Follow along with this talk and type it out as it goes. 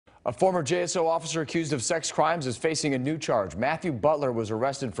A former JSO officer accused of sex crimes is facing a new charge. Matthew Butler was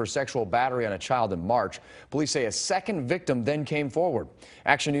arrested for sexual battery on a child in March. Police say a second victim then came forward.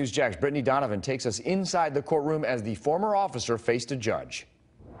 Action News Jax Brittany Donovan takes us inside the courtroom as the former officer faced a judge.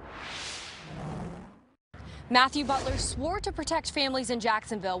 Matthew Butler swore to protect families in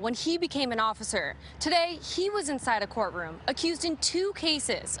Jacksonville when he became an officer. Today, he was inside a courtroom, accused in 2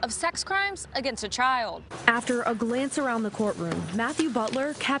 cases of sex crimes against a child. After a glance around the courtroom, Matthew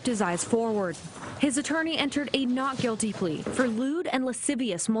Butler kept his eyes forward. His attorney entered a not guilty plea for lewd and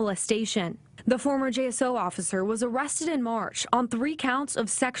lascivious molestation. The former JSO officer was arrested in March on 3 counts of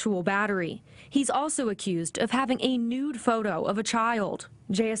sexual battery. He's also accused of having a nude photo of a child.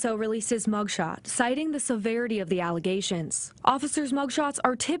 JSO released his mugshot, citing the severity of the allegations. Officers' mugshots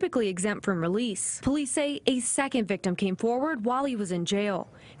are typically exempt from release. Police say a second victim came forward while he was in jail,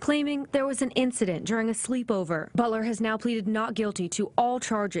 claiming there was an incident during a sleepover. Butler has now pleaded not guilty to all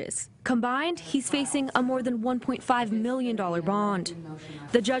charges. Combined, he's facing a more than $1.5 million bond.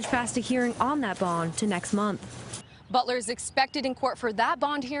 The judge passed a hearing on that bond to next month. Butler is expected in court for that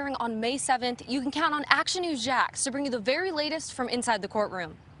bond hearing on May 7th. You can count on Action News Jax to bring you the very latest from inside the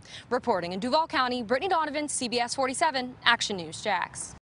courtroom. Reporting in Duval County, Brittany Donovan, CBS 47, Action News Jax.